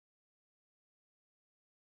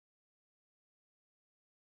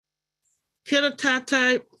Kia ora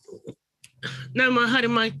tātou, nau mai haere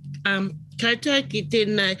mai koutou ki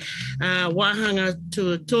tēnei Wāhanga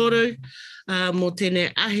Toru mō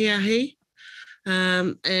tēnei ahi.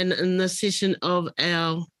 And in this session of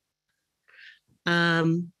our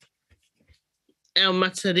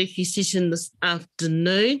Matariki session this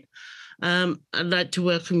afternoon, I'd like to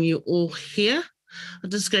welcome you all here. I'll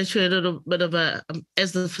just go through a little bit of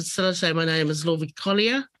as the facilitator, my name is Lovi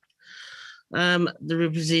Collier, the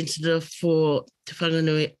representative for Te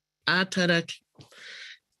Whanganui Ātaras.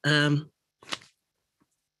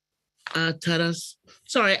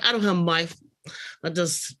 Sorry, aroha mai. I'll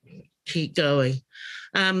just keep going.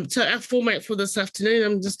 So our format for this afternoon,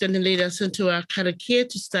 I'm just going to lead us into our karakia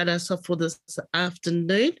to start us off for this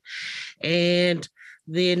afternoon. And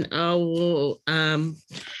then I will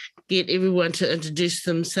get everyone to introduce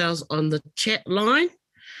themselves on the chat line.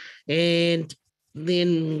 And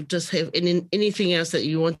then we'll just have anything else that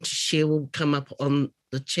you want to share will come up on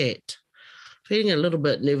the chat. Feeling a little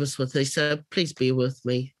bit nervous with this, so please bear with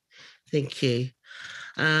me. Thank you.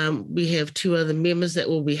 We have two other members that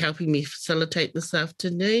will be helping me facilitate this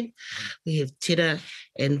afternoon. We have Tira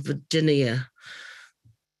and Virginia.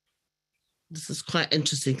 This is quite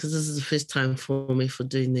interesting because this is the first time for me for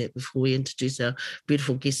doing that before we introduce our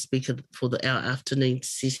beautiful guest speaker for our afternoon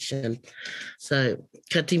session. So,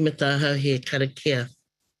 ka tīmata hau he karakia.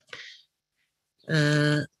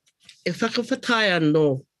 E whakawhatai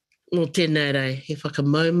anō no tēnei rei, he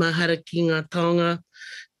whakamaumahara ki ngā taonga,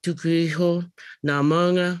 tuku iho, ngā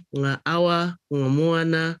maunga, ngā awa, ngā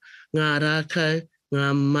moana, ngā rākau,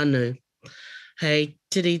 ngā manu. Hei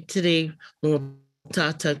tiri mō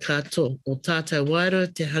tātou katoa, o tātou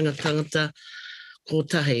wairua te hanga tangata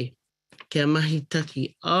kotahi. Kia mahi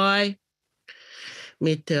taki ai,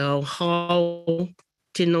 me te ao hao,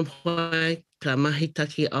 tino pai, ka mahi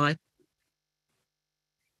taki ai.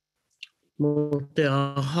 Mō te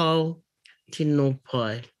ao hao, tino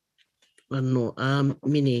pai. Anō,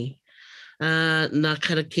 mini. Nā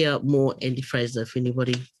karakia more Andy Fraser, if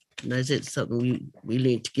anybody knows. That's something we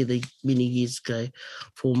learned together many years ago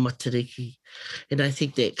for Matariki. And I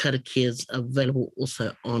think that karakia is available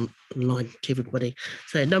also online to everybody.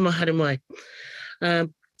 So, nā mahare mai.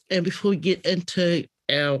 And before we get into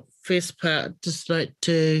our first part, I'd just like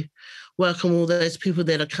to welcome all those people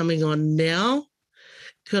that are coming on now.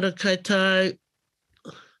 Kia ora koutou.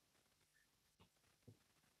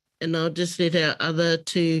 And I'll just let our other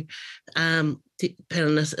two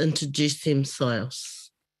panellists introduce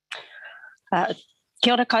themselves.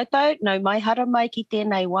 Kia ora koutou, nau mai hara mai ki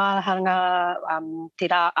tēnei wāhanga te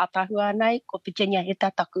rā ātahua nei, ko Virginia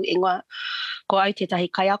Heta taku ingoa. Ko au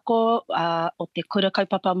tētahi kaiako o te kura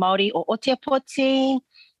kaupapa Māori o Oteapoti,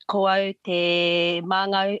 ko au te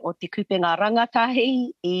māngau o te kupenga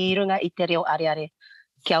rangatahi I runga I te reo areare.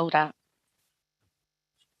 Kia ora.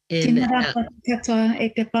 Tēnā rāpa katoa e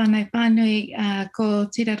te pānei pānui ko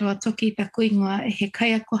Tira roa Toki taku ingoa he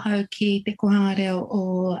kaiako hau ki te kohanga reo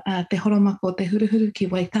o te horomako o te huruhuru ki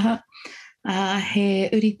Waitaha. He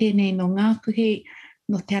uri tēnei no ngā puhi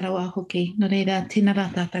no te arawa hoki. No reira, tēnā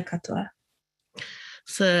rā tātou katoa.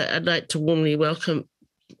 So I'd like to warmly welcome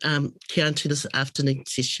Qiane to this afternoon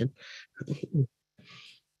session.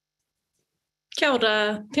 Kia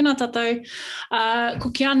ora, tēnā tātou. Ko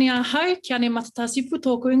Qiane ahau, Qiane Matata-Sipu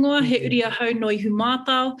tōku ingoa, he uri ahau no ihu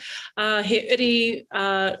mātau, he uri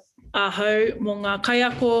ahau mō ngā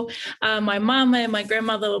kaiako. My mama and my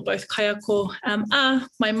grandmother were both kaiako.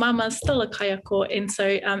 My mama is still a kaiako, and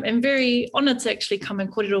so I'm very honoured to actually come and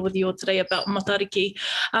kōrero with you all today about Matariki.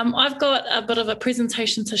 I've got a bit of a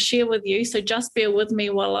presentation to share with you, so just bear with me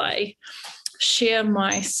while I share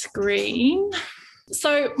my screen.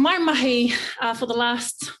 So my mahi for the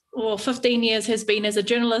last 15 years has been as a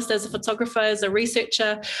journalist, as a photographer, as a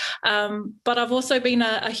researcher, but I've also been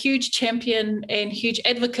a huge champion and huge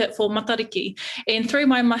advocate for Matariki. And through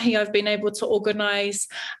my mahi, I've been able to organise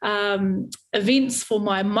events for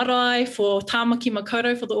my marae, for Tāmaki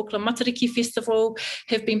Makaurau, for the Auckland Matariki Festival,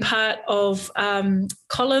 have been part of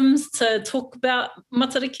columns to talk about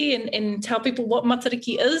Matariki and tell people what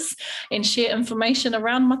Matariki is and share information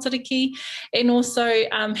around Matariki, and also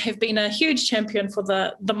have been a huge champion for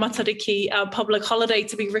the Matariki public holiday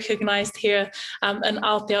to be recognised here in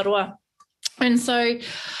Aotearoa. And so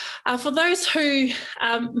for those who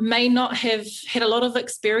may not have had a lot of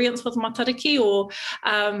experience with Matariki, or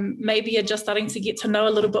maybe are just starting to get to know a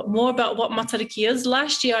little bit more about what Matariki is,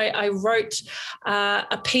 last year I wrote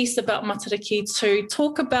a piece about Matariki to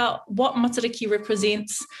talk about what Matariki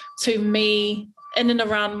represents to me in and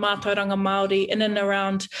around mātauranga Māori, in and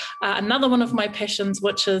around another one of my passions,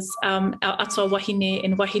 which is our atua wahine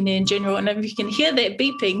and wahine in general. And if you can hear that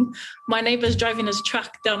beeping, my neighbour's driving his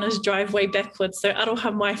truck down his driveway backwards. So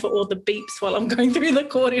aroha mai for all the beeps while I'm going through the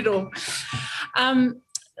kōrero.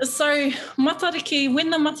 So Matariki, when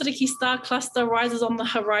the Matariki star cluster rises on the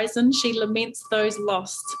horizon, she laments those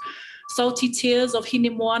lost. Salty tears of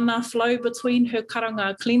hine moana flow between her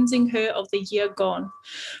karanga, cleansing her of the year gone.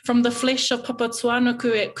 From the flesh of Papa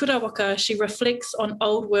Tuanuku at Kurawaka, she reflects on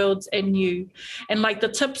old worlds and new. And like the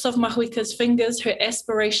tips of Mahuika's fingers, her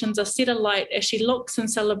aspirations are set alight as she looks in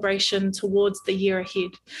celebration towards the year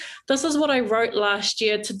ahead. This is what I wrote last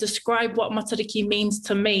year to describe what Matariki means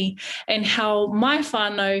to me and how my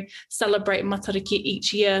whānau celebrate Matariki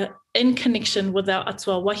each year in connection with our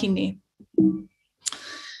atua wahine.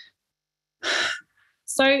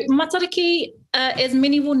 So Matariki, as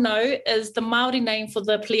many will know, is the Māori name for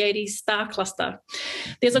the Pleiades star cluster.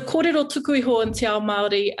 There's a kōrero tuku iho in te ao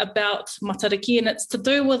Māori about Matariki, and it's to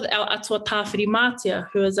do with our atua Tāwhiri Mātia,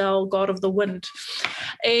 who is our god of the wind.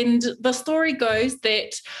 And the story goes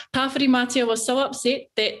that Tāwhiri Mātia was so upset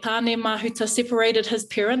that Tāne Mahuta separated his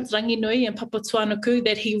parents, Ranginui and Papa Tuanuku,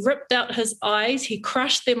 that he ripped out his eyes, he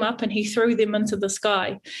crushed them up, and he threw them into the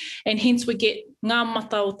sky. And hence we get ngā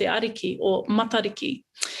mata o te ariki, or Matariki.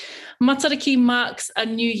 Matariki marks a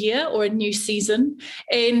new year or a new season,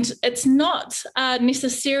 and it's not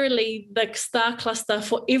necessarily the star cluster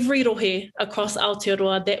for every rohe across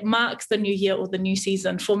Aotearoa that marks the new year or the new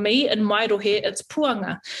season. For me, in my rohe, it's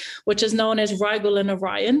Puanga, which is known as Rigel and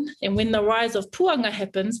Orion, and when the rise of Puanga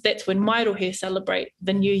happens, that's when my rohe celebrate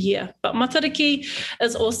the new year. But Matariki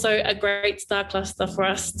is also a great star cluster for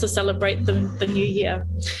us to celebrate the new year.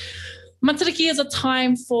 Matariki is a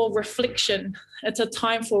time for reflection. It's a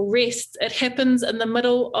time for rest. It happens in the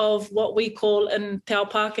middle of what we call in Te Ao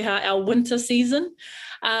Pākehā our winter season,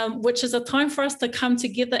 which is a time for us to come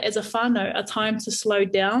together as a whānau, a time to slow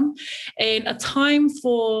down and a time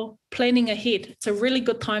for planning ahead. It's a really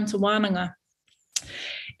good time to wānanga.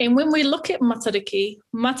 And when we look at Matariki,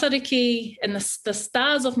 Matariki and the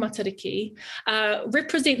stars of Matariki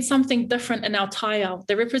represent something different in our taiao.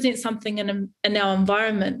 They represent something in our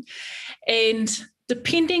environment. And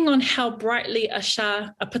depending on how brightly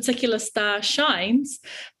a particular star shines,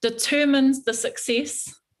 determines the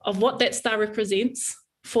success of what that star represents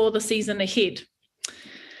for the season ahead.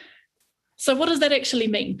 So what does that actually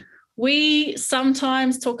mean? We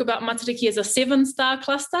sometimes talk about Matariki as a 7-star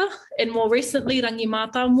cluster, and more recently, Rangi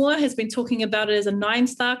Mātāmua has been talking about it as a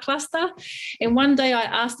 9-star cluster. And one day I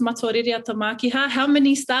asked Matua Rerea Tamakiha, how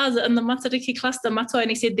many stars are in the Matariki cluster, Matua?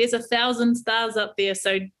 And he said, there's 1,000 stars up there,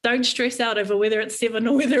 so don't stress out over whether it's 7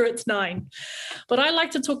 or whether it's 9. But I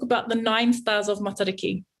like to talk about the 9 stars of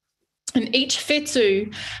Matariki. And each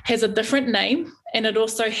whetū has a different name, and it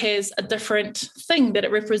also has a different thing that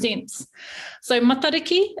it represents. So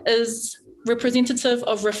Matariki is representative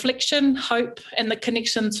of reflection, hope, and the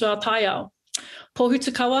connection to our taiao.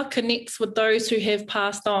 Pohutukawa connects with those who have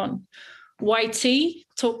passed on. Waiti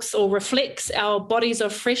talks or reflects our bodies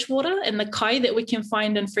of fresh water and the kai that we can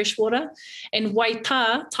find in fresh water. And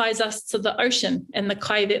Waita ties us to the ocean and the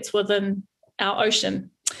kai that's within our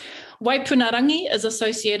ocean. Waipunarangi is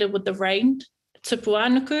associated with the rain.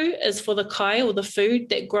 Tupuanuku is for the kai or the food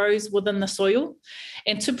that grows within the soil.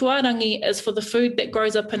 And Tupuarangi is for the food that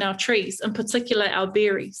grows up in our trees, in particular our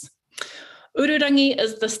berries. Ururangi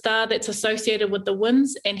is the star that's associated with the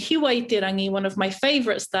winds, and Hiwaiterangi, one of my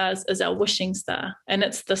favourite stars, is our wishing star, and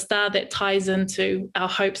it's the star that ties into our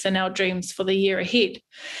hopes and our dreams for the year ahead.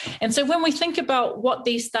 And so when we think about what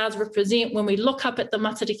these stars represent, when we look up at the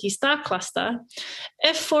Matariki star cluster,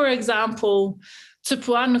 if, for example,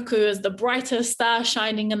 Tupuanuku is the brightest star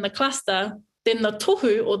shining in the cluster, then the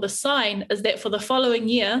tohu or the sign is that for the following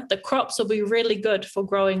year, the crops will be really good for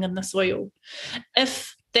growing in the soil.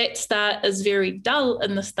 If that star is very dull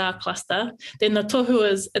in the star cluster, then the tohu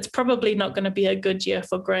is it's probably not going to be a good year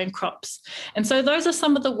for growing crops. And so those are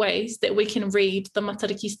some of the ways that we can read the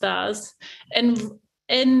Matariki stars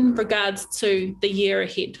in regards to the year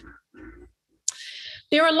ahead.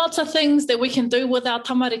 There are lots of things that we can do with our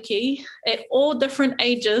tamariki at all different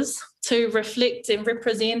ages to reflect and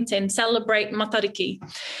represent and celebrate Matariki.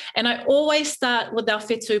 And I always start with our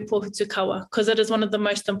whetū Pohutukawa because it is one of the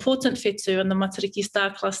most important whetū in the Matariki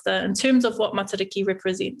star cluster in terms of what Matariki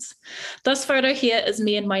represents. This photo here is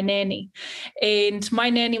me and my nanny. And my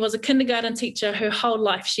nanny was a kindergarten teacher her whole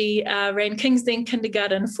life. She ran Kingsden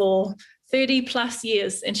Kindergarten for 30 plus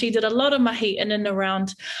years, and she did a lot of mahi in and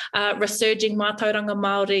around resurging mātauranga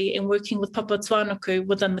Māori and working with Papa Tuanuku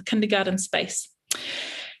within the kindergarten space.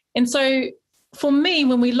 And so for me,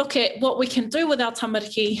 when we look at what we can do with our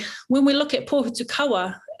tamariki, when we look at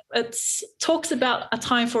Pohutukawa, it talks about a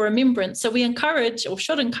time for remembrance. So we encourage, or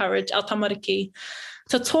should encourage, our tamariki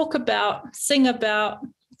to talk about, sing about,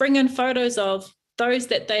 bring in photos of those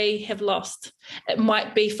that they have lost. It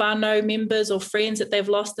might be whānau members or friends that they've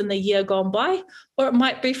lost in the year gone by, or it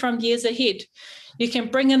might be from years ahead. You can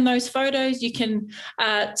bring in those photos, you can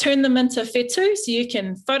turn them into whetū, so you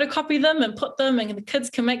can photocopy them and put them, and the kids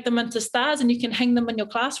can make them into stars, and you can hang them in your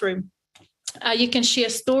classroom. You can share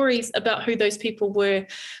stories about who those people were,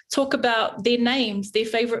 talk about their names, their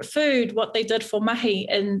favourite food, what they did for mahi,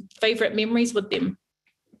 and favourite memories with them.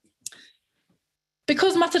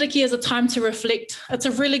 Because Matariki is a time to reflect, it's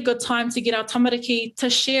a really good time to get our tamariki to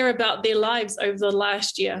share about their lives over the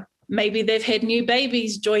last year. Maybe they've had new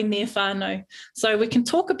babies join their whānau. So we can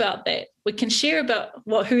talk about that. We can share about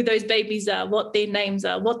who those babies are, what their names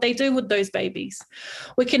are, what they do with those babies.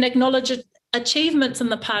 We can acknowledge achievements in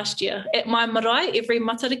the past year. At my marae, every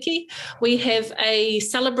Matariki, we have a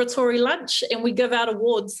celebratory lunch and we give out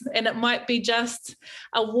awards. And it might be just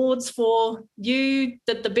awards for you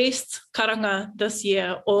did the best karanga this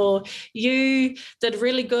year, or you did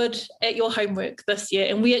really good at your homework this year.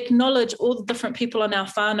 And we acknowledge all the different people in our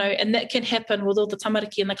whānau, and that can happen with all the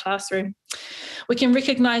tamariki in the classroom. We can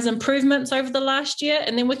recognise improvements over the last year,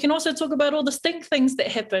 and then we can also talk about all the stink things that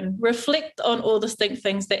happened, reflect on all the stink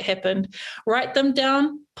things that happened, write them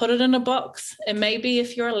down, put it in a box, and maybe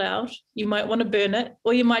if you're allowed, you might want to burn it,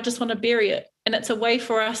 or you might just want to bury it. And it's a way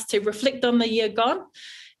for us to reflect on the year gone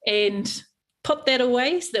and put that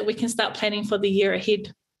away so that we can start planning for the year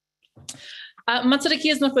ahead. Matariki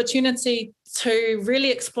is an opportunity to really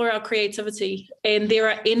explore our creativity, and there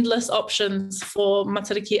are endless options for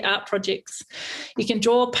Matariki art projects. You can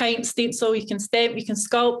draw, paint, stencil, you can stamp, you can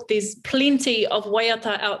sculpt. There's plenty of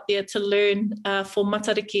waiata out there to learn for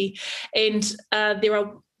Matariki, and there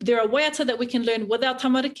are waiata that we can learn with our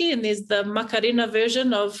tamariki, and there's the Macarena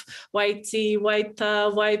version of Waiti,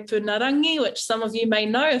 Waita, Waipunarangi, which some of you may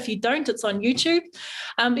know. If you don't, it's on YouTube.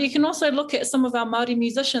 But you can also look at some of our Māori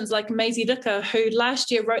musicians like Maisie Rika, who last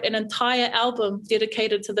year wrote an entire album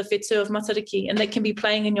dedicated to the whetū of Matariki, and that can be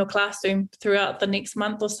playing in your classroom throughout the next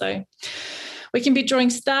month or so. We can be drawing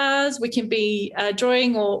stars, we can be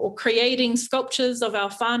drawing or creating sculptures of our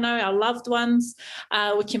whānau, our loved ones.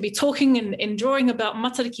 We can be talking and drawing about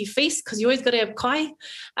Matariki feast, because you always got to have kai.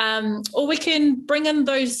 Or we can bring in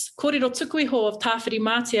those kōrero tukuiho of tāwhiri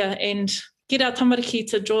mātia and get our tamariki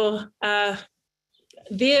to draw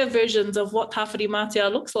their versions of what tāwhiri mātia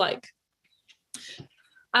looks like.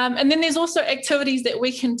 And then there's also activities that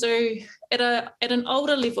we can do at an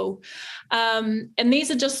older level. And these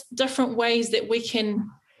are just different ways that we can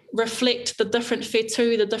reflect the different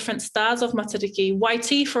whetū, the different stars of Matariki.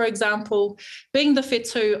 Waiti, for example, being the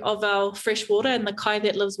whetū of our fresh water and the kai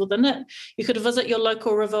that lives within it. You could visit your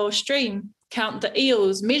local river or stream, count the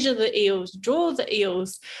eels, measure the eels, draw the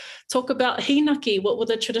eels, talk about hinaki, what were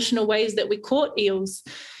the traditional ways that we caught eels.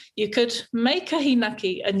 You could make a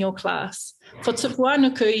hinaki in your class. For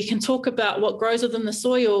tupuanuku, you can talk about what grows within the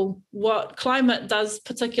soil, what climate does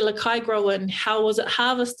particular kai grow in, how was it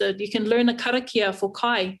harvested. You can learn a karakia for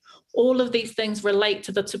kai. All of these things relate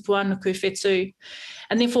to the tupuanuku whetū.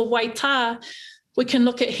 And then for waitā, we can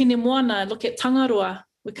look at hine moana, look at tangaroa.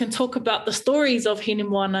 We can talk about the stories of hine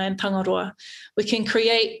moana and tangaroa. We can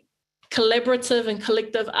create collaborative and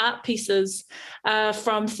collective art pieces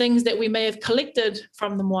from things that we may have collected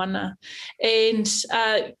from the moana. And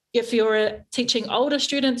if you're teaching older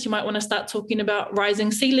students, you might want to start talking about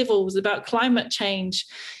rising sea levels, about climate change.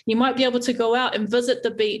 You might be able to go out and visit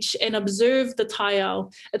the beach and observe the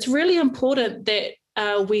taiao. It's really important that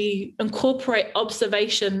we incorporate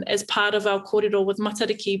observation as part of our kōrero with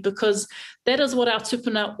Matariki, because that is what our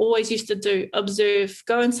tupuna always used to do, observe,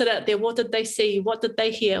 go and sit out there. What did they see? What did they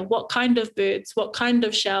hear? What kind of birds? What kind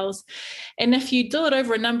of shells? And if you do it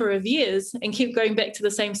over a number of years and keep going back to the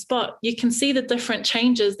same spot, you can see the different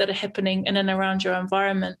changes that are happening in and around your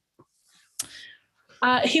environment.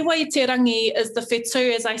 Hiwai te rangi is the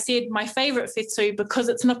whetū, as I said, my favourite whetū, because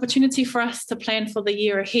it's an opportunity for us to plan for the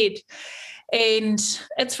year ahead. And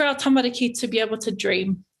it's for our tamariki to be able to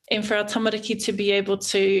dream, and for our tamariki to be able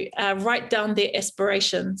to write down their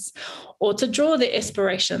aspirations or to draw their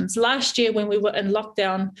aspirations. Last year when we were in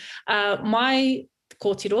lockdown, my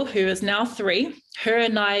kōtiro, who is now 3, her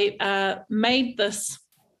and I made this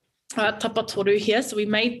tapatoru here. So we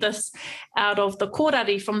made this out of the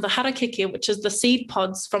kōrari from the harakeke, which is the seed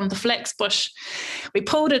pods from the flax bush. We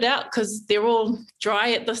pulled it out because they're all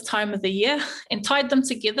dry at this time of the year, and tied them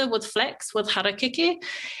together with flax, with harakeke,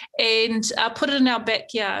 and put it in our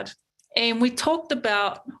backyard. And we talked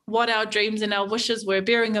about what our dreams and our wishes were,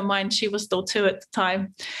 bearing in mind she was still 2 at the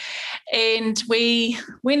time. And we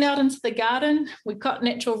went out into the garden. We got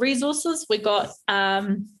natural resources. We got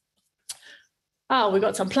we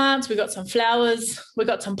got some plants, we got some flowers, we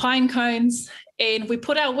got some pine cones, and we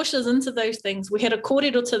put our wishes into those things. We had a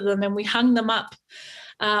kōrero to them and we hung them up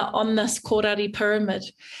on this kōrari pyramid.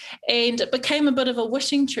 And it became a bit of a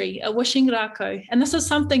wishing tree, a wishing rākau. And this is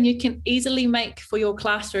something you can easily make for your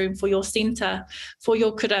classroom, for your centre, for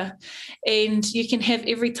your kura. And you can have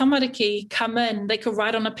every tamariki come in. They could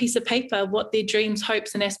write on a piece of paper what their dreams,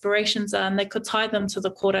 hopes and aspirations are, and they could tie them to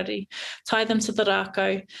the kōrari, tie them to the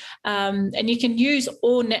rākau. And you can use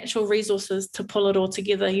all natural resources to pull it all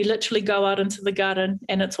together. You literally go out into the garden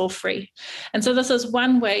and it's all free. And so this is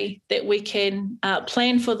one way that we can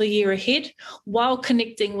plan for the year ahead while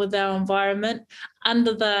connecting with our environment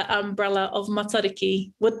under the umbrella of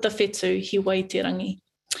Matariki with the whetū hiwai te rangi.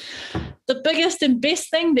 The biggest and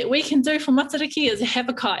best thing that we can do for Matariki is have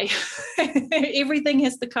a kai. Everything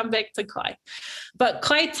has to come back to kai. But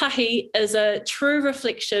kai tahi is a true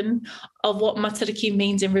reflection of what Matariki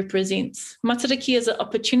means and represents. Matariki is an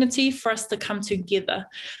opportunity for us to come together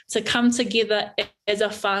as a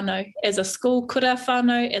whānau, as a school kura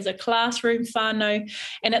whānau, as a classroom whānau,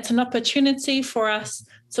 and it's an opportunity for us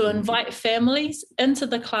to invite families into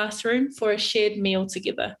the classroom for a shared meal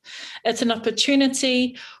together. It's an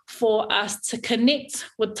opportunity for us to connect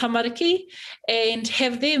with tamariki and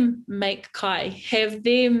have them make kai, have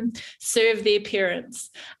them serve their parents,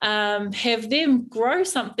 have them grow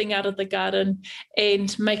something out of the garden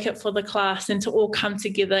and make it for the class and to all come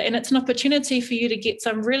together. And it's an opportunity for you to get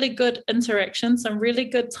some really good interaction, some really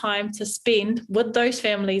good time to spend with those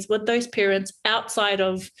families, with those parents outside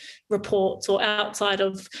of reports or outside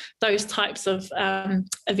of those types of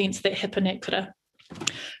events that happen at kura.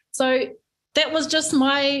 So that was just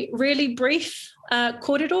my really brief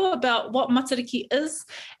kōrero about what Matariki is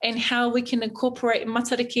and how we can incorporate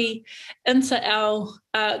Matariki into our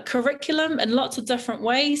curriculum in lots of different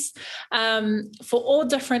ways for all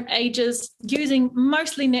different ages, using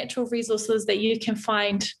mostly natural resources that you can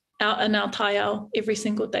find out in our taiao every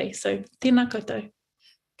single day. So tēnā koutou.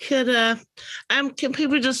 Can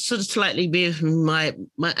people just sort of slightly bear with my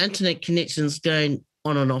internet connection's going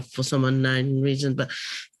on and off for some unknown reason, but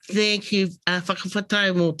thank you.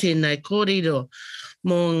 Whakawhatai mō tēnei kōrero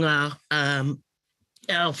mō ngā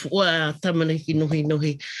tamariki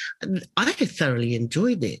nohi. I thoroughly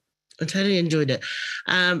enjoyed it. I totally enjoyed it.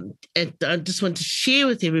 And I just want to share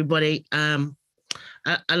with everybody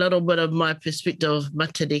a little bit of my perspective of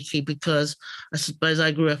Matariki, because I suppose I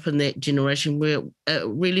grew up in that generation where it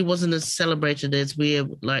really wasn't as celebrated as we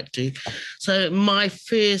would like to. So my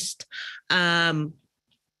first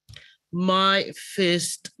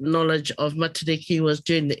knowledge of Matariki was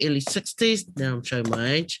during the early 60s. Now I'm showing my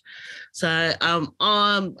age. So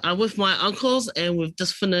I'm with my uncles and we've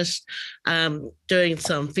just finished doing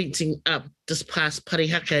some fencing up just past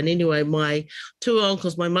Parihaka. And anyway, my two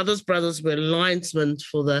uncles, my mother's brothers, were linesmen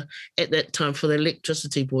at that time for the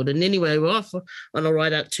electricity board. And anyway, we're off on a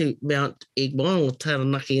ride up to Mount Egmont or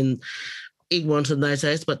Taranaki in Egmont in those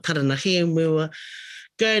days, but Taranaki, and we were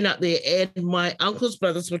going up there, and my uncle's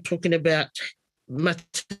brothers were talking about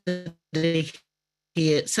Matariki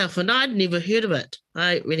itself, and I'd never heard of it.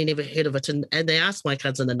 I really never heard of it, and they asked my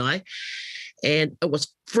cousin and I, and it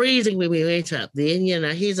was freezing when we went up there, and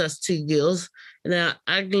here's us two girls in our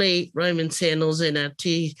ugly Roman sandals and our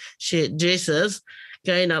T-shirt dresses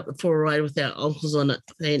going up for a ride with our uncles on it,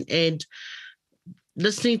 and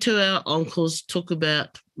listening to our uncles talk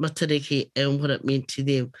about Matariki and what it meant to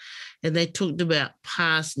them. And they talked about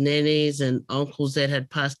past nannies and uncles that had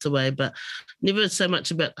passed away, but never so much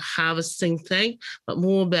about the harvesting thing, but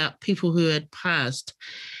more about people who had passed.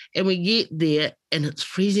 And we get there and it's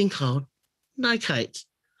freezing cold. No Kate.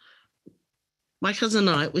 My cousin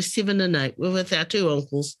and I, we're 7 and 8. We're with our two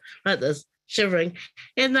uncles like this, shivering.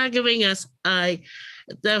 And they're giving us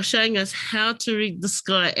they're showing us how to read the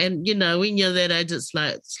sky. And, when you're that age, it's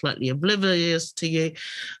like slightly oblivious to you.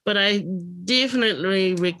 But I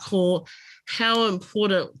definitely recall how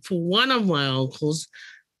important for one of my uncles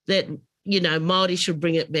that, Māori should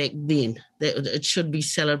bring it back then, that it should be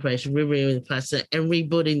celebrated, remembering the past and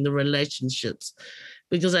rebuilding the relationships.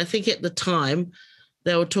 Because I think at the time,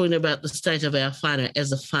 they were talking about the state of our whānau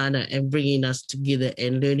as a whānau and bringing us together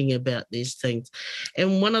and learning about these things.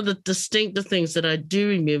 And one of the distinctive things that I do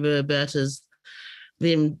remember about is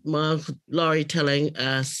them, my Uncle Laurie telling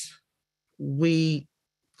us we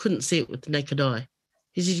couldn't see it with the naked eye.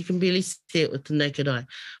 He said you can barely see it with the naked eye.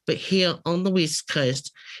 But here on the West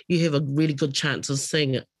Coast, you have a really good chance of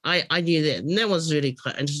seeing it I knew that, and that was really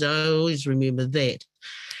quite interesting. I always remember that.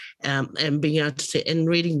 And being able to see and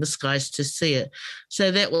reading the skies to see it.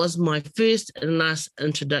 So that was my first and last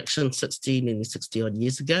introduction, nearly 60 odd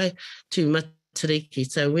years ago, to Matariki.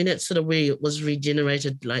 So when it sort of was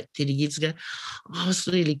regenerated like 30 years ago, I was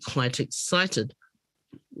really quite excited,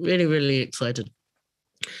 really, really excited.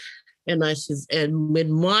 And I says, and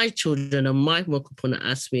when my children and my mokopuna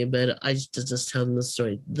asked me about it, I just tell them the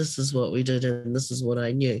story. This is what we did, and this is what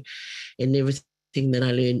I knew, and everything that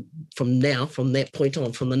I learned from that point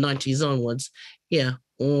on, from the 90s onwards,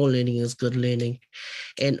 all learning is good learning,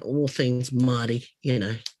 and all things Māori,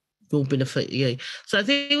 will benefit you. So I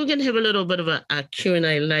think we're going to have a little bit of a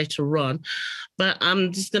Q&A later on, but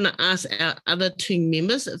I'm just going to ask our other two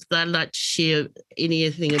members if they'd like to share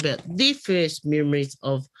anything about their first memories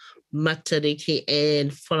of Matariki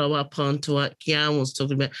and follow up on to what Qiane was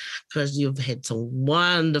talking about, because you've had some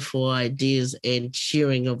wonderful ideas and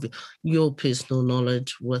sharing of your personal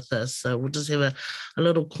knowledge with us. So we'll just have a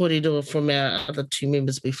little corridor from our other two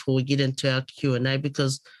members before we get into our Q&A,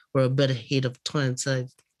 because we're a bit ahead of time. So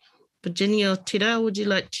Virginia or Tira, would you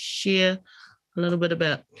like to share a little bit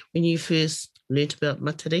about when you first learnt about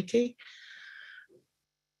Matariki?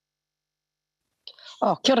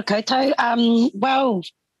 Oh, kia ora koutou. Well,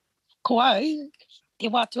 koau, te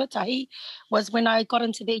wā tuatahi, was when I got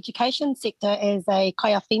into the education sector as a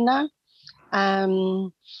kaiawhina,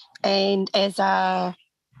 and as a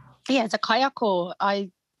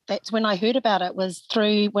kaiako. That's when I heard about it, was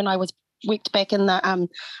through when I worked back in the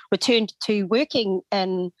returned to working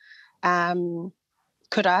in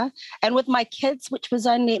kura, and with my kids, which was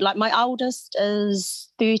only like my oldest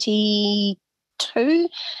is 32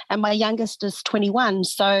 and my youngest is 21.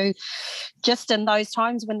 So just in those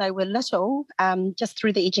times when they were little, just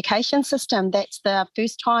through the education system, that's the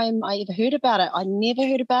first time I ever heard about it. I never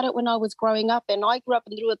heard about it when I was growing up, and I grew up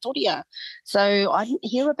in Ruatoria, so I didn't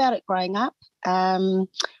hear about it growing up,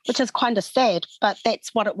 which is kind of sad, but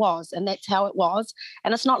that's what it was, and that's how it was.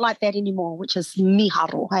 And it's not like that anymore, which is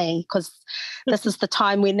miharo, hey, because this is the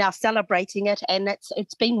time we're now celebrating it, and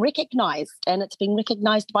it's been recognised, and it's been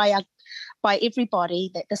recognised by everybody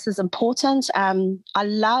that this is important. I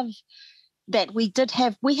love that we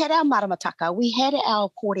had our maramataka, we had our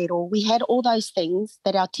kōrero, we had all those things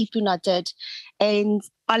that our tipuna did. And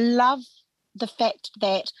I love the fact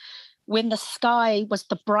that when the sky was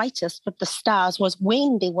the brightest with the stars was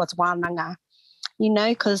when there was wānanga,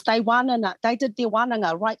 because they did their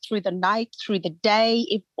wānanga right through the night, through the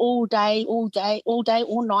day, all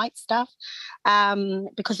night stuff,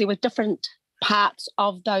 because there were different parts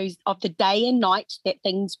of the day and night that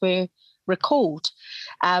things were recalled,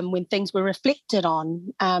 when things were reflected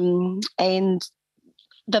on, and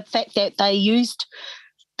the fact that they used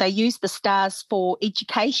the stars for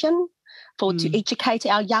education, to educate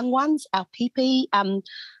our young ones, our pipi.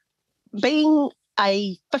 Being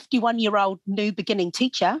a 51-year-old new beginning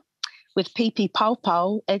teacher with pipi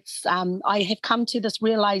paupau, I have come to this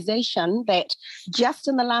realization that just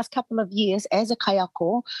in the last couple of years as a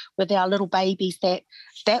kaiako with our little babies, that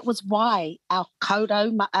was why our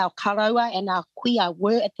karaua and our kuia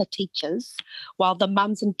were at the teachers, while the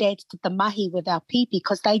mums and dads did the mahi with our pipi,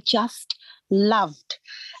 because they just loved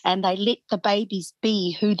and they let the babies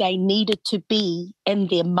be who they needed to be in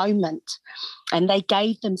their moment, and they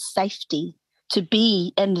gave them safety to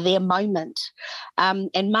be in their moment.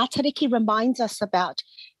 And Matariki reminds us about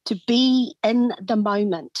to be in the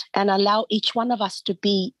moment and allow each one of us to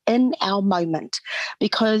be in our moment,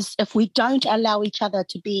 because if we don't allow each other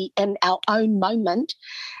to be in our own moment,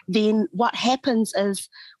 then what happens is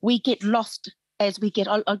we get lost as we go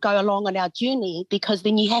along on our journey, because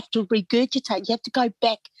then you have to regurgitate, you have to go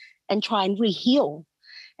back and try and re-heal.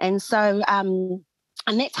 And so,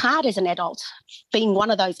 and that's hard as an adult, being one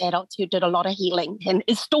of those adults who did a lot of healing and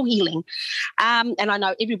is still healing. And I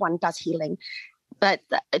know everyone does healing, but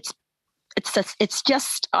it's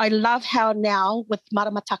just, I love how now with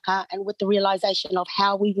maramataka and with the realization of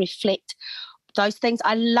how we reflect those things,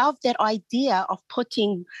 I love that idea of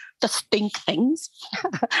putting the stink things,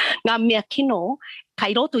 ngā mea kino,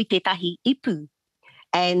 kai roto I tētahi ipu,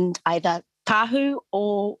 and either tahu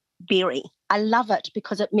or berry. I love it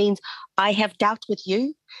because it means I have dealt with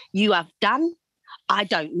you, you have done, I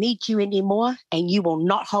don't need you anymore, and you will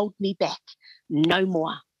not hold me back no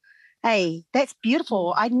more. Hey, that's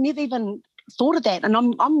beautiful. I never even thought of that, and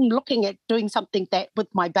I'm looking at doing something that with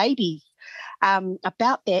my baby,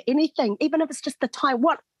 about that. Anything, even if it's just the time,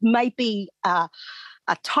 what may be a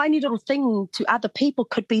tiny little thing to other people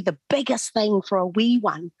could be the biggest thing for a wee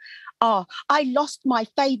one. Oh, I lost my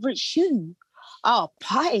favourite shoe. Oh,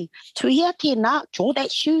 pai, tuia tēnā, draw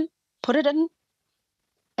that shoe, put it in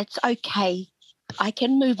it's okay. I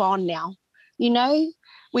can move on now. You know,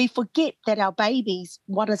 we forget that our babies,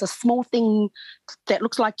 what is a small thing that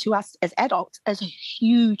looks like to us as adults, is a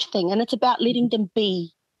huge thing. And it's about letting them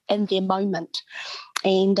be in their moment.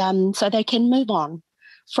 And so they can move on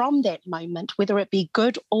from that moment, whether it be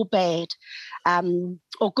good or bad,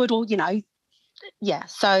 or good or, you know, yeah.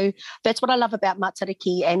 So that's what I love about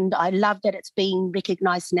Matariki. And I love that it's being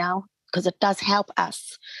recognised now, because it does help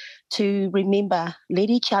us to remember, let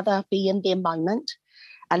each other be in their moment,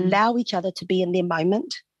 allow each other to be in their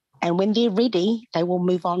moment. And when they're ready, they will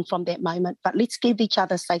move on from that moment. But let's give each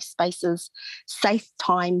other safe spaces, safe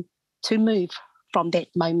time to move from that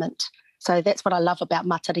moment. So that's what I love about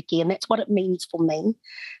Matariki, and that's what it means for me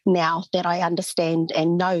now that I understand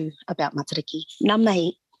and know about Matariki. Nā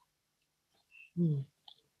mihi.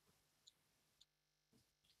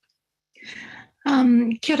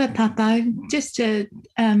 Kia ora tātou. Just to,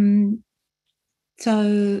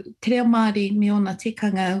 so Te Reo Māori me ona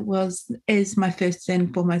tikanga is my first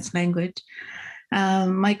and foremost language.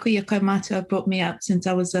 My kuia kaumātua brought me up since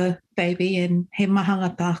I was a baby, and he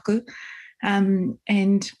mahanga tāku.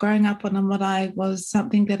 And growing up on a marae was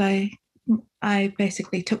something that I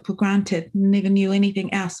basically took for granted. Never knew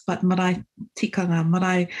anything else but marae tikanga,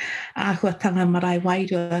 marae āhuatanga, marae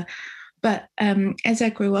wairua. But as I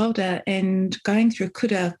grew older and going through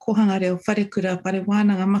kura, kohanga reo, whare kura, whare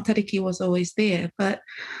wānanga, Matariki was always there. But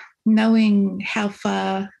knowing how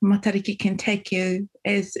far Matariki can take you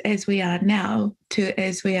as we are now, to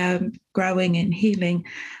as we are growing and healing,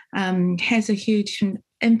 has a huge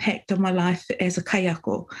impact on my life as a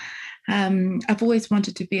kaiako. I've always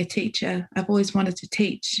wanted to be a teacher. I've always wanted to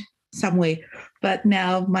teach somewhere, but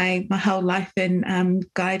now my whole life in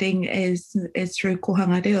guiding is through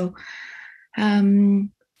kohanga reo.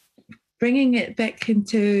 Bringing it back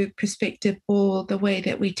into perspective for the way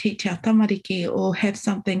that we teach our tamariki or have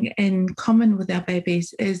something in common with our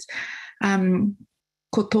babies is ko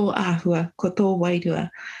tō āhua, ko tō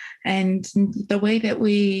wairua. And the way that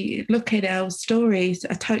we look at our stories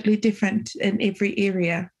are totally different in every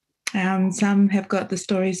area. Some have got the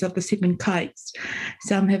stories of the 7 kites.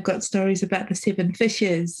 Some have got stories about the 7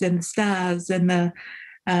 fishes and the stars and the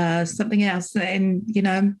something else. And, you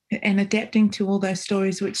know, and adapting to all those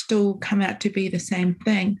stories which still come out to be the same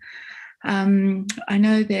thing. I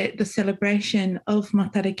know that the celebration of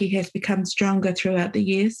Matariki has become stronger throughout the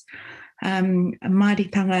years.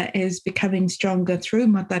 Māoritanga is becoming stronger through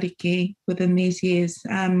Matariki within these years.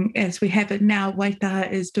 As we have it now,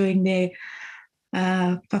 Waitaha is doing their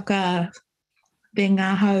whaka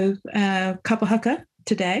ngāhau kapahaka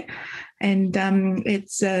today, and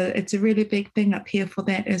it's a really big thing up here for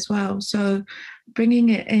that as well. So bringing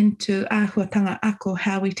it into āhuatanga ako,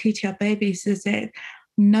 how we teach our babies, is that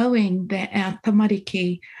knowing that our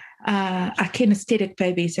tamariki are kinesthetic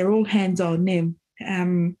babies, they're all hands-on them.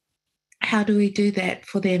 How do we do that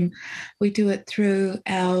for them? We do it through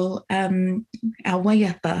our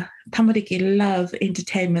waiata. Tamariki love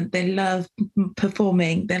entertainment. They love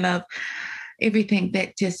performing. They love everything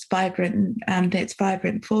that just vibrant, that's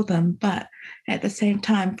vibrant for them. But at the same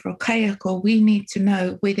time, for a kaiako, we need to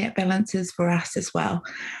know where that balance is for us as well.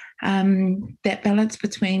 That balance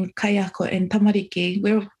between kaiako and tamariki,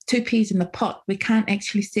 we're 2 peas in the pot. We can't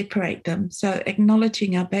actually separate them. So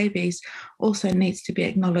acknowledging our babies also needs to be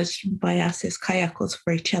acknowledged by us as kaiakos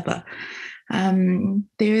for each other.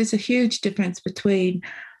 There is a huge difference between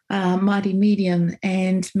Māori medium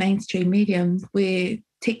and mainstream medium, where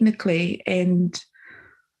technically and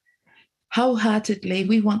wholeheartedly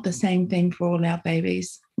we want the same thing for all our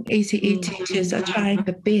babies. NZEI teachers are trying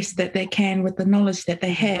the best that they can with the knowledge that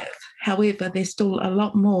they have. However, there's still a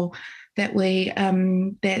lot more that we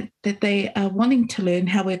that they are wanting to learn.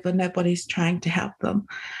 However, nobody's trying to help them.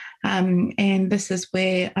 And this is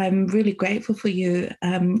where I'm really grateful for you,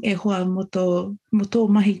 e hoa mo tō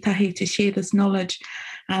mahi tahi, to share this knowledge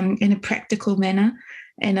in a practical manner,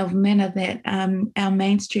 and of a manner that our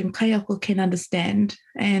mainstream kaiako can understand.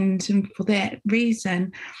 And for that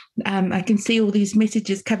reason, I can see all these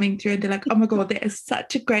messages coming through, and they're like, oh my God, that is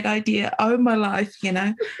such a great idea. Oh, my life, you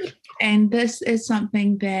know. And this is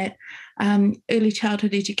something that early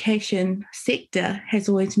childhood education sector has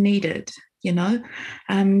always needed, you know.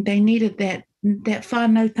 They needed that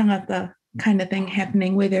whānau tangata kind of thing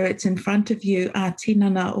happening, whether it's in front of you,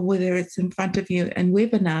 tinana, or whether it's in front of you in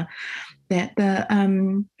webinar, that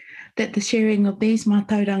the sharing of these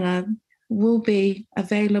mātauranga will be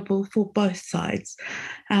available for both sides.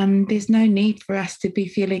 There's no need for us to be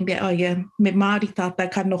feeling that, oh yeah, me Māori tātai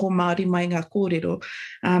ka noho Māori mai ngā kōrero,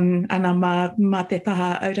 ana mā te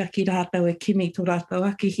taha auraki rātau e kimi tō rātau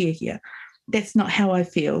aki here. that's not how I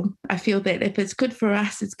feel. I feel that if it's good for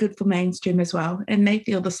us, it's good for mainstream as well. And they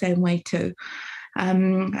feel the same way too.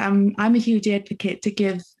 I'm a huge advocate to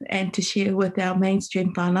give and to share with our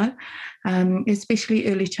mainstream whānau, especially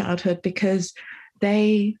early childhood, because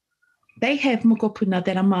they have mokopuna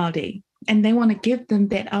that are Māori, and they want to give them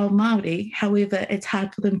that ao Māori. However, it's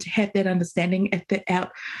hard for them to have that understanding if they're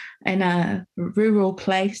out in a rural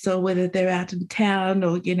place, or whether they're out in town,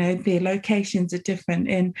 or, you know, their locations are different.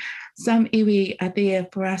 And some iwi are there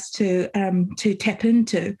for us to tap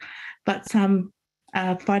into, but some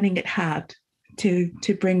are finding it hard to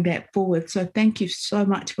bring that forward. So thank you so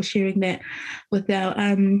much for sharing that with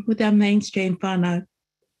our mainstream whānau.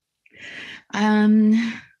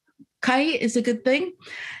 Kai is a good thing,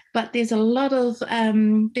 but there's a lot of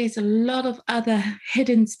other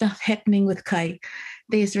hidden stuff happening with kai.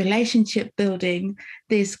 There's relationship building.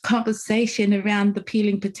 There's conversation around the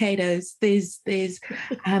peeling potatoes. There's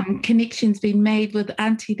connections being made with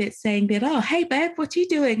auntie that's saying that, oh, hey, babe, what are you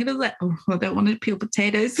doing? And I was like, oh, I don't want to peel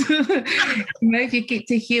potatoes. You know, you get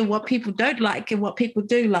to hear what people don't like and what people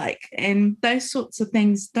do like. And those sorts of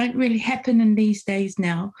things don't really happen in these days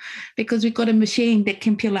now, because we've got a machine that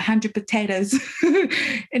can peel 100 potatoes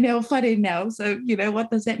in our whare now. So, you know,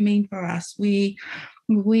 what does that mean for us? We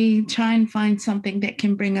try and find something that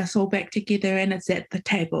can bring us all back together, and it's at the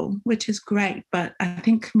table, which is great. But I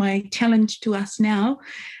think my challenge to us now,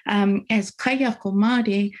 as kaiako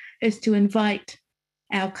Māori, is to invite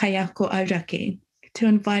our kaiako auraki, to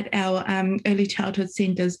invite our early childhood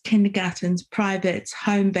centres, kindergartens, privates,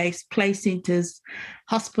 home-based play centres,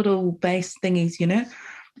 hospital-based thingies, you know,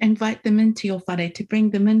 invite them into your whare, to bring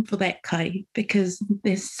them in for that kai, because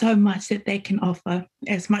there's so much that they can offer.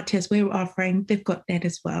 As much as we're offering, they've got that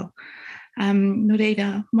as well. No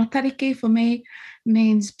reira, matariki for me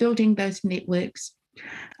means building those networks.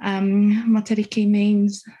 Matariki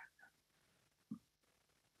means,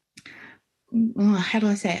 how do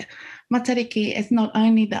I say it? Matariki is not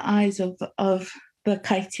only the eyes of the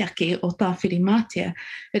kaitiaki or tāwhirimātea,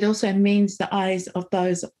 it also means the eyes of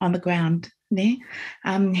those on the ground. Ne?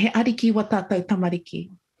 He ariki wa tātou tamariki,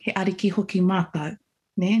 he ariki hoki mātou.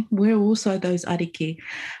 Ne? We're also those ariki.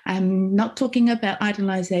 Not talking about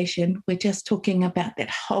idealisation, we're just talking about that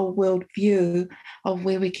whole world view of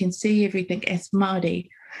where we can see everything as Māori,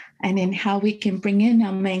 and then how we can bring in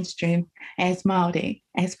our mainstream as Māori,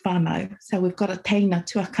 as whānau. So we've got a teina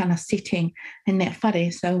tuakana setting in that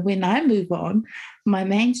whare. So when I move on, my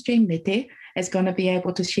mainstream rete is going to be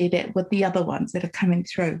able to share that with the other ones that are coming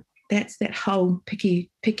through. That's that whole piki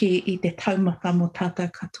I te taumata mo tātou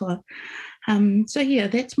katoa. So yeah,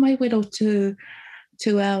 that's my wero to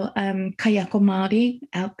our kaiako Māori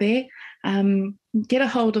out there. Get a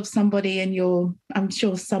hold of somebody in your, I'm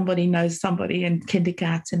sure somebody knows somebody in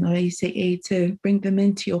kindergarten or NZEI to bring them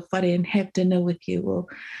into your whare and have dinner with you, or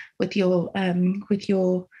with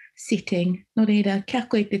your setting. Nō reira, kia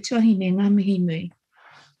koe te tuahine ngā mihi nui.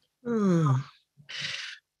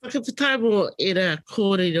 Whakawhataimo e rā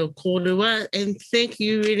kōrero kōrua, and thank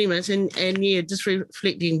you really much. And yeah, just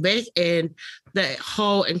reflecting back, and that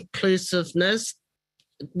whole inclusiveness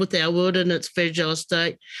with our world in its fragile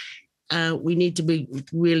state, we need to be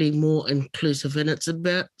really more inclusive, and it's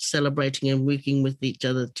about celebrating and working with each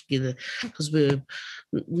other together, because we're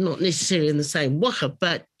not necessarily in the same waka,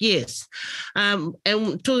 but yes.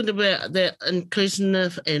 And talking about that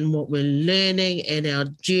inclusiveness and what we're learning and our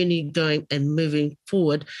journey going and moving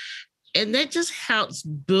forward, and that just helps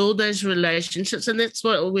build those relationships, and that's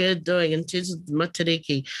what we're doing in terms of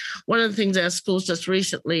Matariki. One of the things our school's just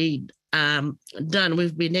recently done,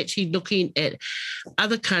 we've been actually looking at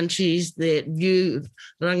other countries that view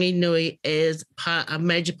rangi nui as a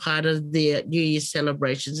major part of their New Year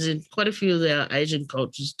celebrations, and quite a few of our Asian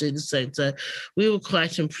cultures do the same. So we were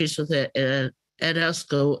quite impressed with that at our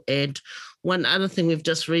school. And one other thing we've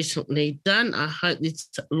just recently done, I hope there's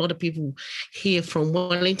a lot of people here from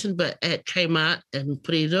Wellington, but at Kmart and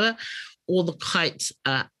Purirua, all the kites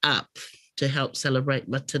are up to help celebrate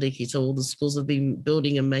Matariki. So all the schools have been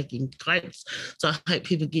building and making kites. So I hope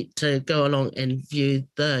people get to go along and view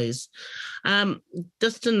those.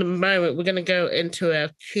 Just in a moment, we're going to go into our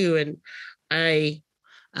Q&A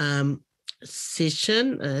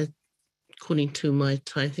session, according to my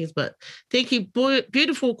time things. But thank you,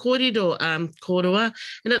 beautiful kōrero, kōrua.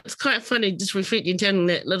 And it's quite funny, just reflecting, telling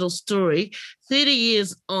that little story. 30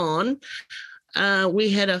 years on, we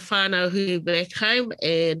had a whānau who back home,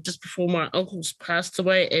 and just before my uncles passed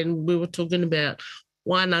away, and we were talking about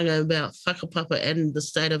wānanga, about whakapapa and the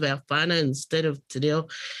state of our whānau and the state of te reo.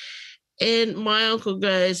 And my uncle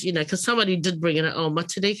goes, you know, because somebody did bring it up,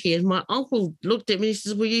 Matariki, and my uncle looked at me and he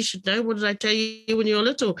says, well, you should know. What did I tell you when you were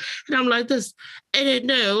little? And I'm like this, I don't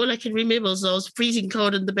know. All I can remember is I was freezing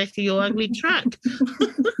cold in the back of your ugly truck.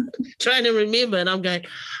 Trying to remember, and I'm going,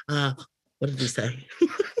 what did he say?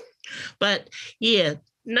 But yeah,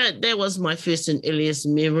 no, that was my first and earliest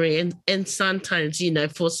memory. And sometimes, you know,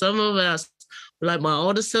 for some of us, like my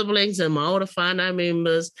older siblings and my older whānau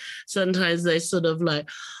members, sometimes they sort of like,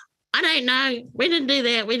 I don't know, we didn't do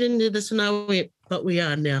that, we didn't do this, but we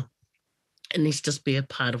are now. And needs just be a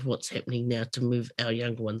part of what's happening now to move our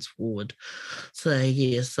younger ones forward. So,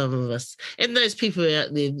 yeah, some of us, and those people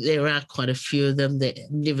out there, there are quite a few of them that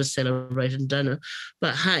never celebrate and don't know.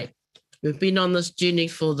 But hey, we've been on this journey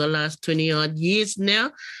for the last 20-odd years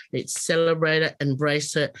now. Let's celebrate it,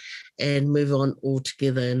 embrace it, and move on all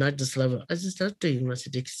together. And I just love it. I just love doing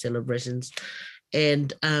Matariki celebrations.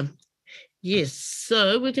 And, yes,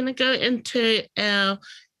 so we're going to go into our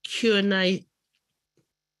Q&A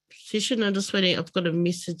session. I'm just waiting. I've got a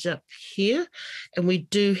message up here, and we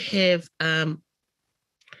do have 3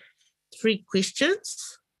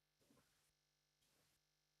 questions.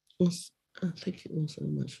 Thank you all so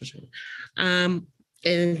much for sharing.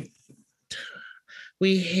 And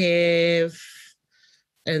we have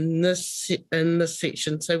in this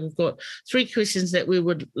section, so we've got 3 questions that we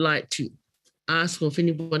would like to ask, or if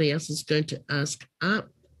anybody else is going to ask up.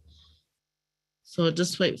 So I'll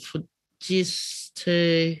just wait for Jess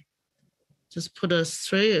to just put us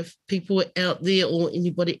through. If people out there or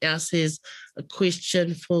anybody else has a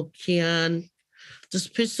question for Qiane,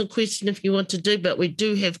 just personal question if you want to do, but we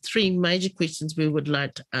do have 3 major questions we would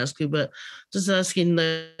like to ask you, but just asking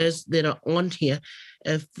those that are on here,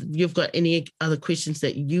 if you've got any other questions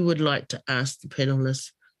that you would like to ask the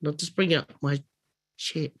panelists. And I'll just bring up my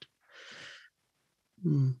chat.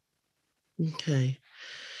 Okay.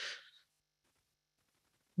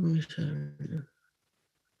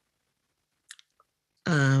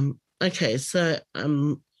 Okay, so I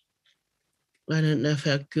don't know if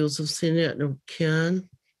our girls have seen it. No, Qiane.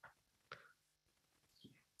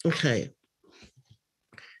 Okay.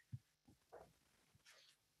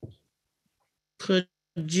 Could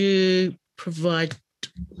you provide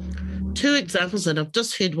 2 examples, and I've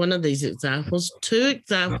just heard one of these examples, 2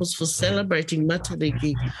 examples for celebrating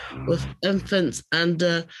Matariki with infants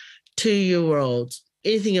under 2-year-olds?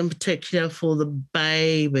 Anything in particular for the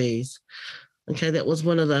babies? Okay, that was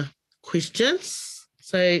one of the questions.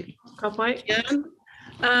 So, Qiane?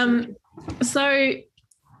 So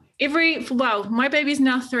my baby's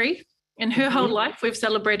now 3. In her whole life, we've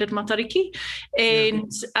celebrated Matariki.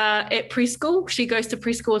 And at preschool, she goes to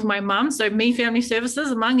preschool with my mum. So me, Family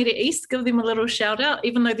Services, Mangere East, give them a little shout out.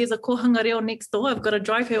 Even though there's a kohanga reo next door, I've got to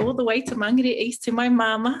drive her all the way to Mangere East to my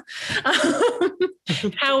mama.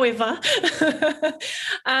 However,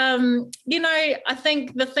 you know, I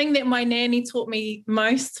think the thing that my nanny taught me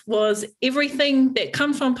most was everything that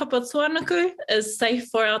comes from Papa Tuanaku is safe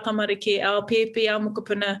for our tamariki, our pepe, our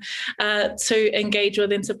mokopuna, to engage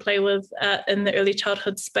with and to play with in the early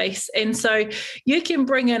childhood space. And so you can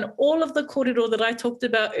bring in all of the kōrero that I talked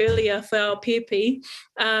about earlier for our pepe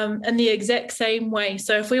in the exact same way.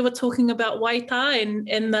 So if we were talking about waita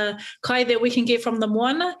and the kai that we can get from the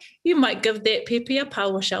moana, you might give that pepe a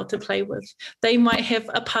power shell to play with. They might have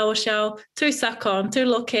a power shell to suck on, to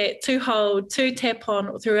look at, to hold, to tap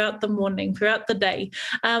on throughout the morning, throughout the day.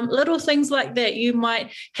 Little things like that. You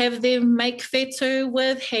might have them make whetū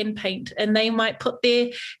with hand paint, and they might put their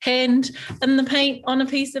hand in the paint on a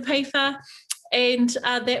piece of paper, and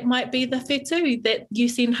that might be the whetū that you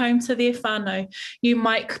send home to their whānau. You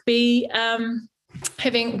might be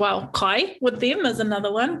having, kai with them is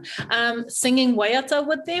another one, singing waiata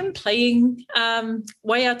with them, playing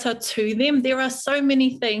waiata to them. There are so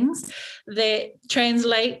many things that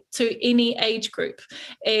translate to any age group,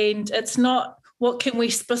 and it's not what can we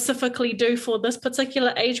specifically do for this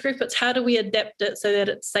particular age group? It's how do we adapt it so that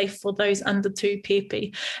it's safe for those under 2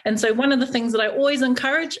 pepe. And so one of the things that I always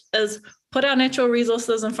encourage is put our natural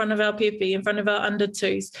resources in front of our pepe, in front of our under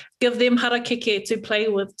 2s. Give them harakeke to play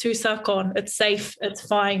with, to suck on. It's safe, it's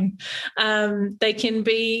fine. They can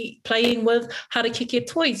be playing with harakeke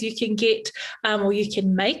toys. You can get, or you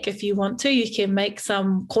can make, if you want to, you can make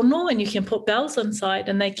some kono and you can put bells inside,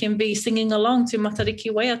 and they can be singing along to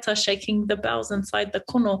Matariki Waiata, shaking the bells inside the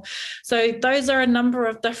kono. So those are a number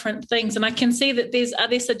of different things. And I can see that are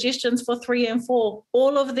there suggestions for 3 and 4.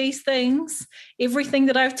 All of these things, everything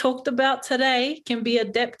that I've talked about about today can be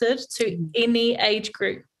adapted to any age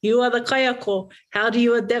group. You are the kaiako. How do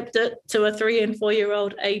you adapt it to a 3 and 4 year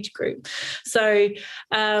old age group? So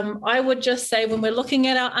I would just say when we're looking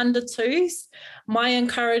at our under twos,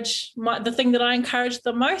 the thing that I encourage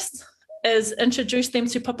the most is introduce them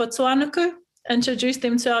to papatuanuku, introduce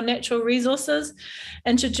them to our natural resources,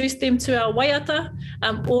 introduce them to our waiata.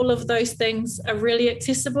 All of those things are really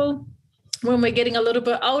accessible. When we're getting a little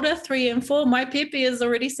bit older, 3 and 4, my Pepe is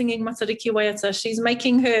already singing Matariki waiata. She's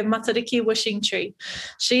making her Matariki wishing tree.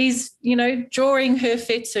 She's, drawing her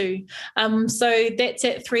whetū. So that's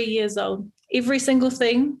at 3 years old. Every single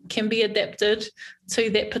thing can be adapted to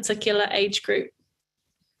that particular age group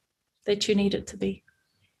that you need it to be.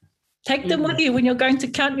 Take them with you when you're going to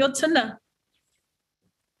count your tina.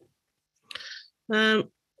 Our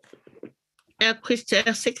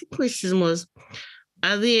second question was,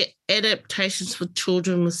 are there adaptations for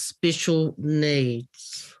children with special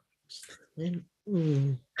needs?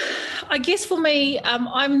 I guess for me,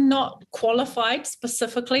 I'm not qualified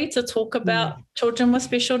specifically to talk about children with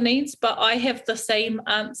special needs, but I have the same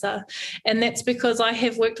answer. And that's because I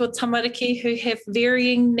have worked with tamariki who have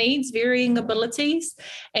varying needs, varying abilities,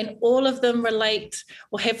 and all of them relate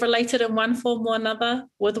or have related in one form or another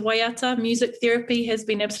with waiata. Music therapy has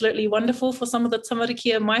been absolutely wonderful for some of the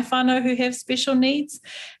tamariki in my whānau who have special needs,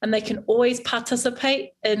 and they can always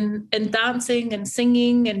participate in dancing and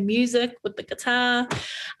singing and music with the guitar.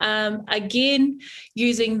 Again,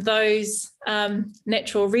 using those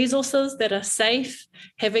natural resources that are safe,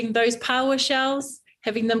 having those power shells,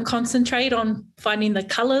 having them concentrate on finding the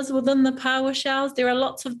colours within the power shells. There are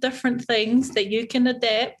lots of different things that you can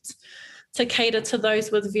adapt to cater to those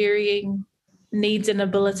with varying needs and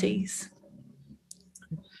abilities.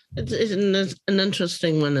 It's an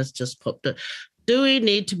interesting one that's just popped up. Do we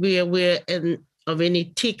need to be aware of any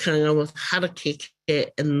tikanga with harakeke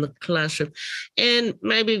in the classroom? And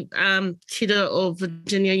maybe Tira or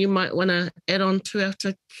Virginia, you might want to add on to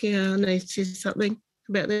after Qiane says something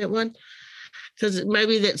about that one. Because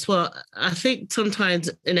maybe that's what I think sometimes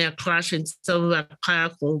in our classrooms, some of our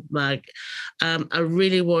kaiako are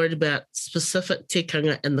really worried about specific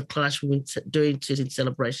tikanga in the classroom when doing certain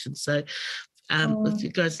celebrations. So if you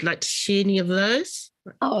guys like to share any of those?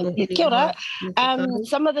 Kia ora.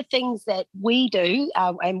 Some of the things that we do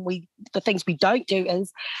and the things we don't do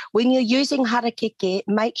is when you're using harakeke,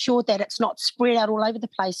 make sure that it's not spread out all over the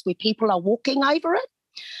place where people are walking over it.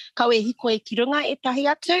 Kau e hiko e ki runga e tahi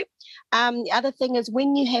atu. The other thing is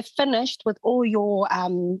when you have finished with all your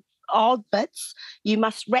odd bits, you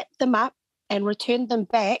must wrap them up and return them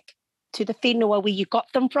back to the whenua where you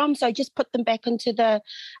got them from. So just put them back into the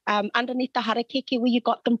underneath the harakeke where you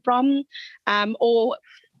got them from, or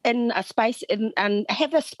in a space and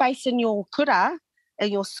have a space in your kura,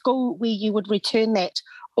 in your school, where you would return that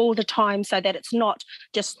all the time so that it's not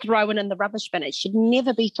just thrown in the rubbish bin. It should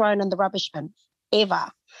never be thrown in the rubbish bin,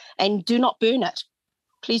 ever. And do not burn it.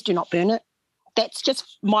 Please do not burn it. That's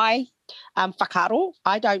just my whakaaro.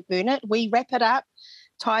 I don't burn it. We wrap it up,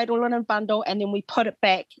 tie it all in a bundle, and then we put it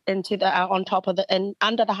back into the on top of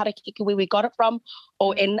under the harakeke where we got it from,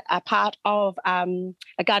 or in a part of a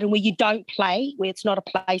garden where you don't play, where it's not a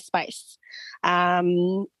play space.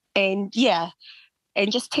 And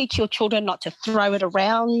just teach your children not to throw it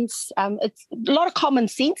around. It's a lot of common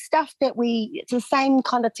sense stuff it's the same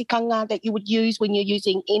kind of tikanga that you would use when you're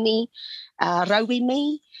using any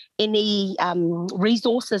rauimi, any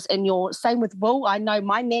resources in same with wool. I know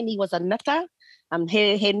my nanny was a knitter.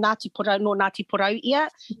 He Ngāti Porou no Ngāti Porou ia.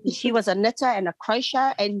 She was a knitter and a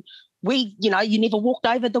crocheter, and you never walked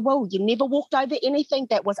over the wool. You never walked over anything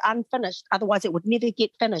that was unfinished. Otherwise, it would never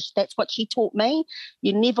get finished. That's what she taught me.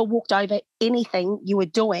 You never walked over anything you were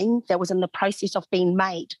doing that was in the process of being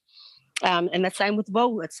made. And the same with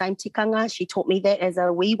wool. It's same tikanga. She taught me that as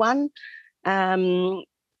a wee one.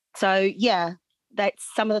 That's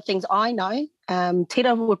some of the things I know.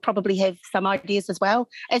 Tira would probably have some ideas as well,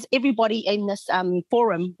 as everybody in this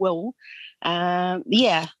forum will. So,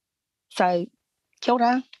 kia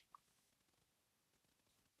ora.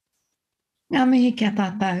 Ngā mihi kia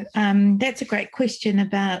tātou. That's a great question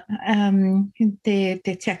about te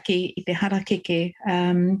tiaki I te harakeke.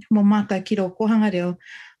 Mō mātou ki rō kohanga reo,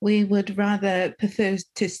 we would rather prefer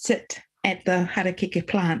to sit at the harakeke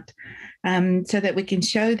plant so that we can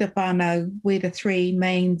show the whānau where the three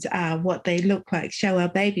mains are, what they look like, show our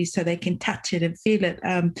babies so they can touch it and feel it.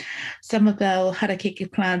 Some of our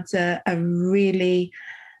harakeke plants are really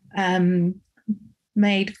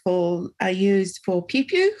used for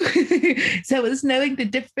pew-pew. So it's knowing the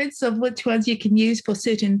difference of which ones you can use for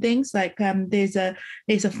certain things. Like there's a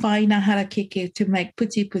whaina harakeke to make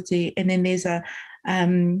puti-puti, and then there's a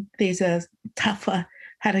there's a tougher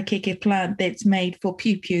harakeke plant that's made for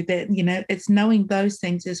piu-piu, that, you know, it's knowing those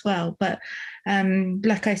things as well. But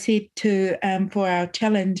like I said, for our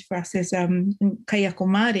challenge for us as kaiako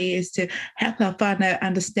Māori is to help our whānau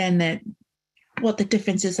understand that, what the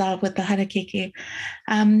differences are with the harakeke.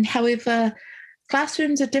 However,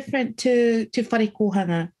 classrooms are different to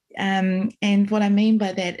wharekohanga. And what I mean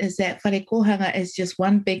by that is that wharekohanga is just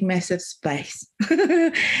one big massive space.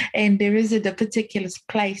 And there isn't a particular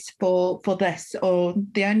place for this, or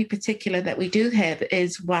the only particular that we do have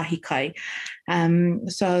is wahikai.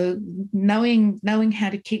 So knowing how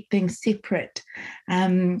to keep things separate,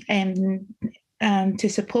 and to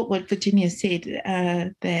support what Virginia said,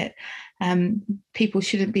 that people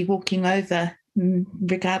shouldn't be walking over,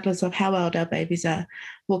 regardless of how old our babies are,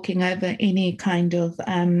 walking over any kind of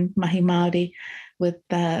mahi Māori with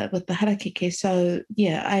the harakeke. So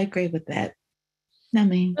yeah, I agree with that.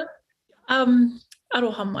 Nami.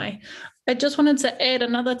 Aroha mai. I just wanted to add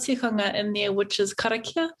another tikanga in there, which is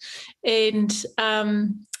karakia. And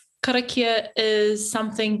karakia is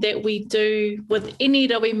something that we do with any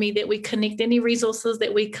rawimi, that we connect any resources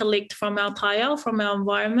that we collect from our taiao, from our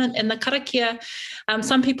environment. And the karakia,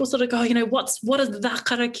 some people sort of go, you know, what is the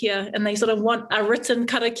karakia? And they sort of want a written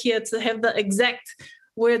karakia to have the exact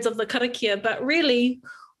words of the karakia. But really,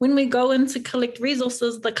 when we go in to collect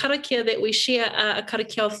resources, the karakia that we share are a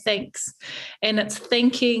karakia of thanks. And it's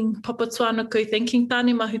thanking Papa Tuanuku, thanking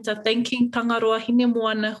Tāne Mahuta, thanking Tangaroa, Hine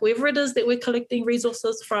Moana, whoever it is that we're collecting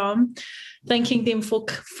resources from, thanking them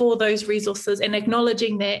for those resources and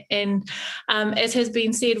acknowledging that. And as has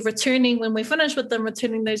been said, when we finish with them,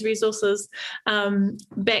 returning those resources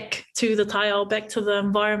back to the taiao, back to the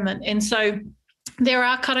environment. And so there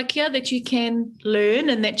are karakia that you can learn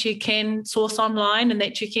and that you can source online and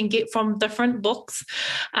that you can get from different books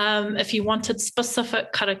if you wanted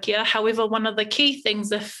specific karakia. However, one of the key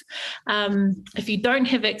things if you don't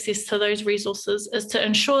have access to those resources is to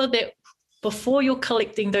ensure that before you're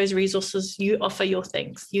collecting those resources, you offer your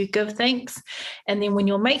thanks. You give thanks. And then when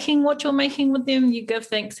you're making what you're making with them, you give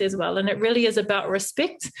thanks as well. And it really is about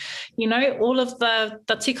respect. You know, all of the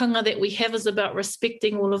tikanga that we have is about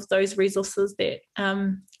respecting all of those resources that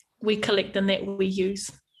we collect and that we use.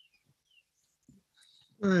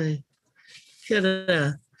 Ai, kia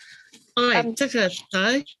ora. Ai, tika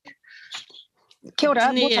tai. Kia ora,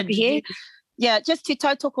 Mōtaku here. Yeah, just te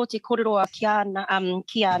tautoko te kōrero a Qiane,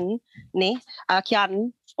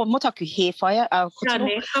 o Mōtaku he whaia.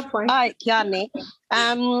 Qiane.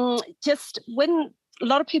 Just when a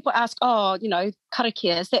lot of people ask, you know,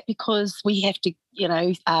 karakia, is that because we have to, you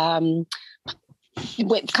know,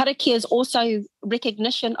 karakia is also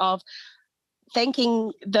recognition of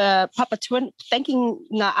thanking the Papa Tuanuku, thanking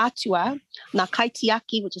ngā atua, ngā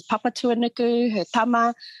kaitiaki, which is Papa Tuanuku, her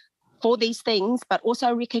tama, for these things, but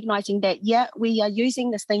also recognizing that, yeah, we are using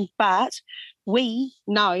this thing, but we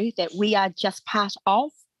know that we are just part of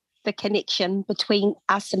the connection between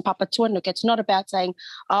us and Papa Tuanuku. It's not about saying,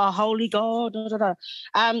 oh, holy God,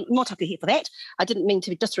 Mōtaku here for that. I didn't mean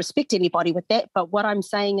to disrespect anybody with that, but what I'm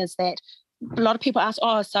saying is that a lot of people ask,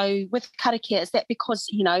 so with karakia, is that because,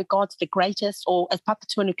 you know, God's the greatest, or is Papa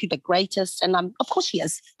Tuanuku the greatest? And of course she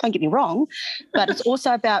is, don't get me wrong, but it's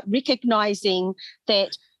also about recognizing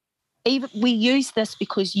that even we use this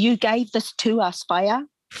because you gave this to us, whaia,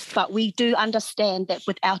 but we do understand that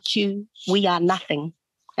without you, we are nothing.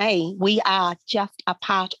 Hey, we are just a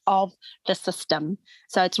part of the system.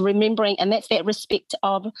 So it's remembering, and that's that respect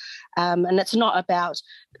of, and it's not about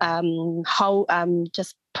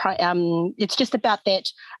it's just about that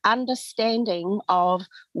understanding of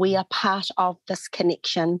we are part of this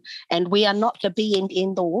connection, and we are not the be and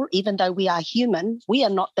end all. Even though we are human, we are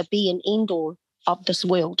not the be and end all of this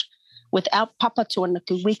world. Without Papa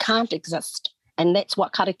Tuanuku, we can't exist. And that's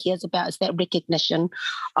what karakia is about, is that recognition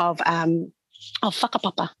of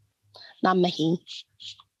whakapapa, ngā mihi.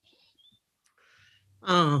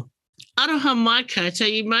 Oh, aroha mai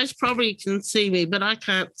koutou. You most probably can see me, but I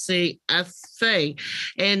can't see a thing.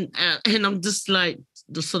 And I'm just sort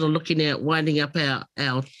of looking at winding up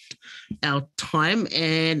our time.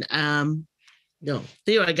 And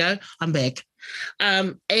there I go. I'm back.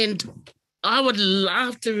 And I would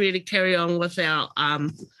love to really carry on with our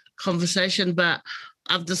conversation, but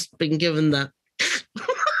I've just been given the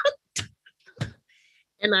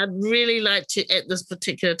and I'd really like to, at this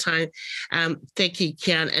particular time, thank you,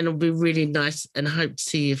 Qiane, and it'll be really nice, and I hope to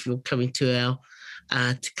see you if you're coming to our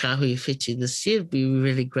Te Kahui Whetū this year. It'd be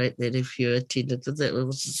really great that if you attended to that. It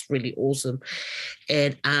was just really awesome.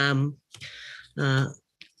 And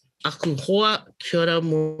aku hoa, kia ora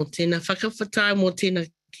mō tēnā whakawhatai, mō tēnā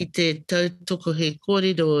ki te tautoko he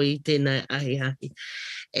kōrero I tēnei ahi.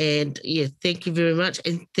 And yeah, thank you very much.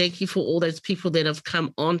 And thank you for all those people that have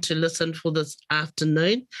come on to listen for this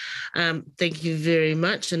afternoon. Thank you very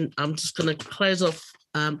much. And I'm just going to close off,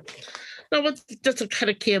 not with just a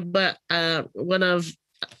karakia, but one of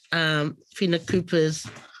Whina Cooper's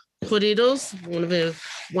kōreros,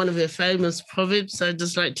 one of her famous proverbs. So I'd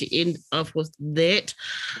just like to end off with that.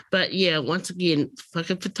 But yeah, once again,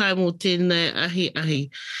 whakawhitai mō tēnei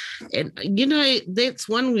ahi. And you know, that's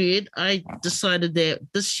one word I decided that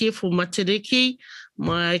this year for Matariki,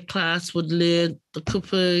 my class would learn the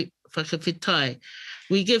kupu whakawhitai.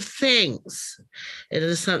 We give thanks. It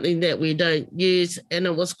is something that we don't use. And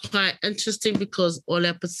it was quite interesting because all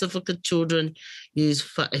our Pacifica children use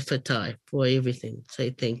whakawhitai for everything. So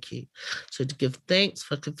thank you. So to give thanks,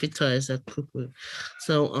 whakawhitai is our kupu.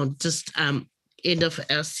 So I'll just end of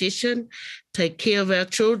our session. Take care of our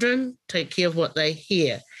children. Take care of what they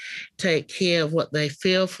hear. Take care of what they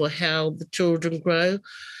feel for how the children grow.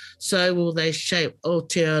 So will they shape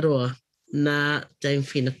Aotearoa. Nā Dame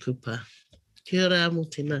Whina Cooper. Kia ora mō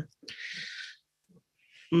tēnā.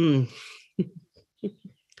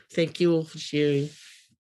 Thank you all for sharing.